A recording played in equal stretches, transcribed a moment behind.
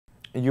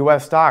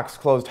U.S. stocks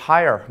closed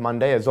higher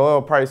Monday as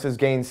oil prices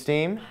gained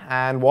steam,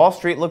 and Wall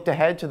Street looked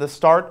ahead to the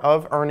start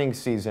of earnings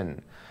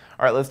season.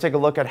 All right, let's take a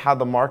look at how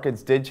the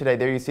markets did today.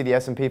 There you see the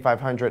S&P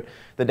 500,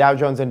 the Dow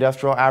Jones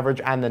Industrial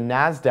Average, and the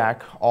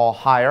NASDAQ all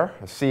higher,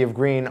 a sea of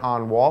green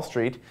on Wall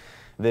Street.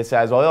 This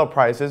as oil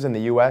prices in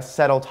the U.S.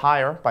 settled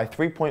higher by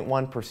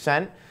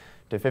 3.1%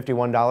 to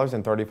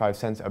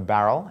 $51.35 a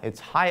barrel, its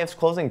highest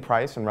closing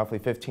price in roughly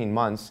 15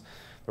 months.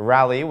 The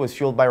rally was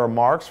fueled by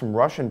remarks from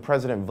Russian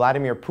President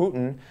Vladimir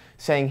Putin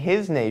saying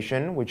his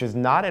nation, which is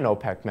not an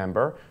OPEC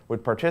member,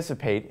 would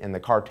participate in the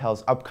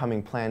cartel's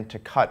upcoming plan to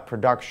cut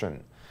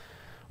production.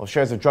 Well,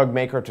 shares of drug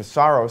maker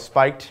Tesaro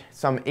spiked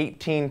some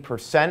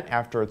 18%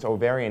 after its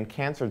ovarian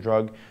cancer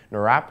drug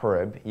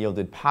niraparib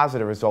yielded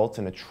positive results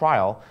in a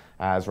trial,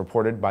 as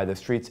reported by The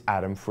Street's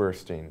Adam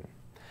Feuerstein.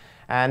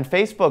 And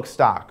Facebook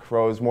stock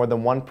rose more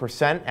than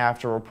 1%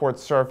 after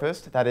reports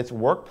surfaced that its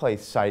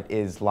workplace site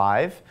is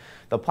live.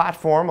 The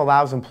platform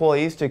allows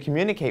employees to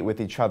communicate with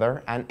each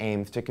other and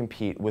aims to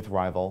compete with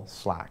rival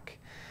Slack.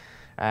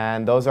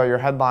 And those are your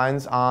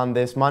headlines on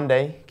this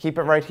Monday. Keep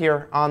it right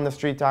here on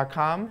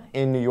TheStreet.com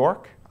in New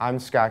York. I'm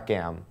Scott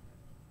Gamm.